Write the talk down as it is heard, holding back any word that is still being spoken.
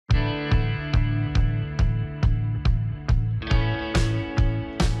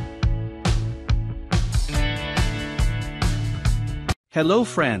Hello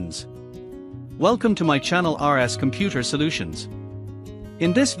friends. Welcome to my channel RS Computer Solutions.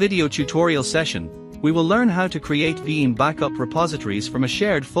 In this video tutorial session, we will learn how to create Veeam Backup Repositories from a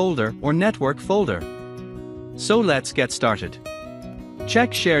shared folder or network folder. So let's get started.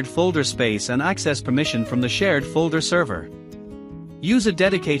 Check shared folder space and access permission from the shared folder server. Use a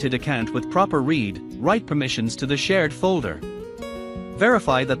dedicated account with proper read/write permissions to the shared folder.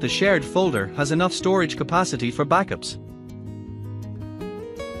 Verify that the shared folder has enough storage capacity for backups.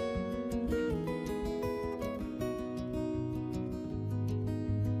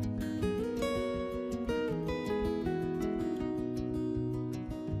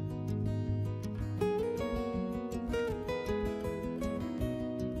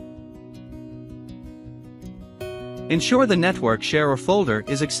 Ensure the network share or folder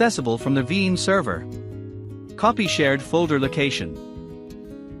is accessible from the Veeam server. Copy shared folder location.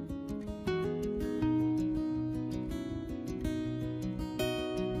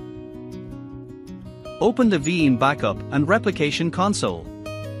 Open the Veeam Backup and Replication console.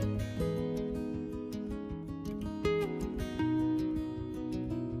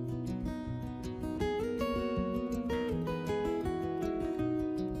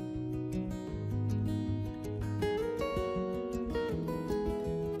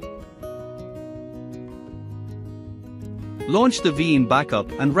 Launch the Veeam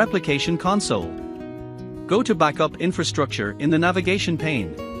Backup and Replication console. Go to Backup Infrastructure in the navigation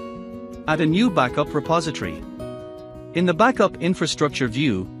pane. Add a new backup repository. In the Backup Infrastructure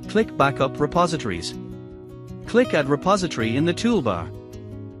view, click Backup Repositories. Click Add Repository in the toolbar.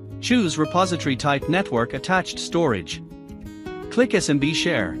 Choose Repository Type Network Attached Storage. Click SMB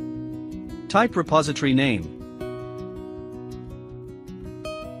Share. Type repository name.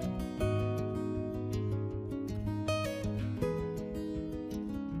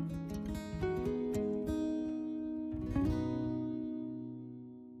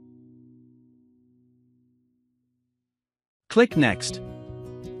 Click Next.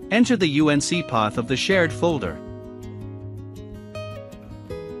 Enter the UNC path of the shared folder.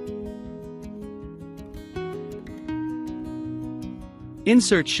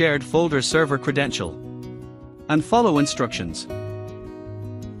 Insert shared folder server credential. And follow instructions.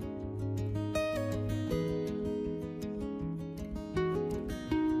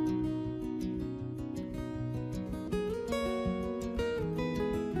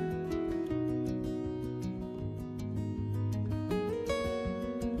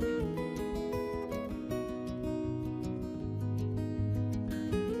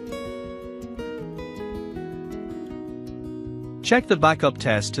 Check the backup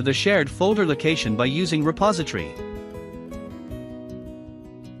test to the shared folder location by using repository.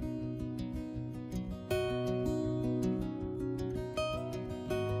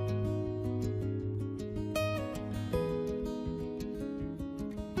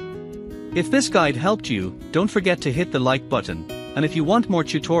 If this guide helped you, don't forget to hit the like button, and if you want more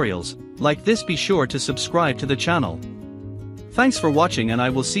tutorials like this, be sure to subscribe to the channel. Thanks for watching, and I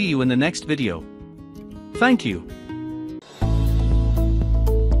will see you in the next video. Thank you.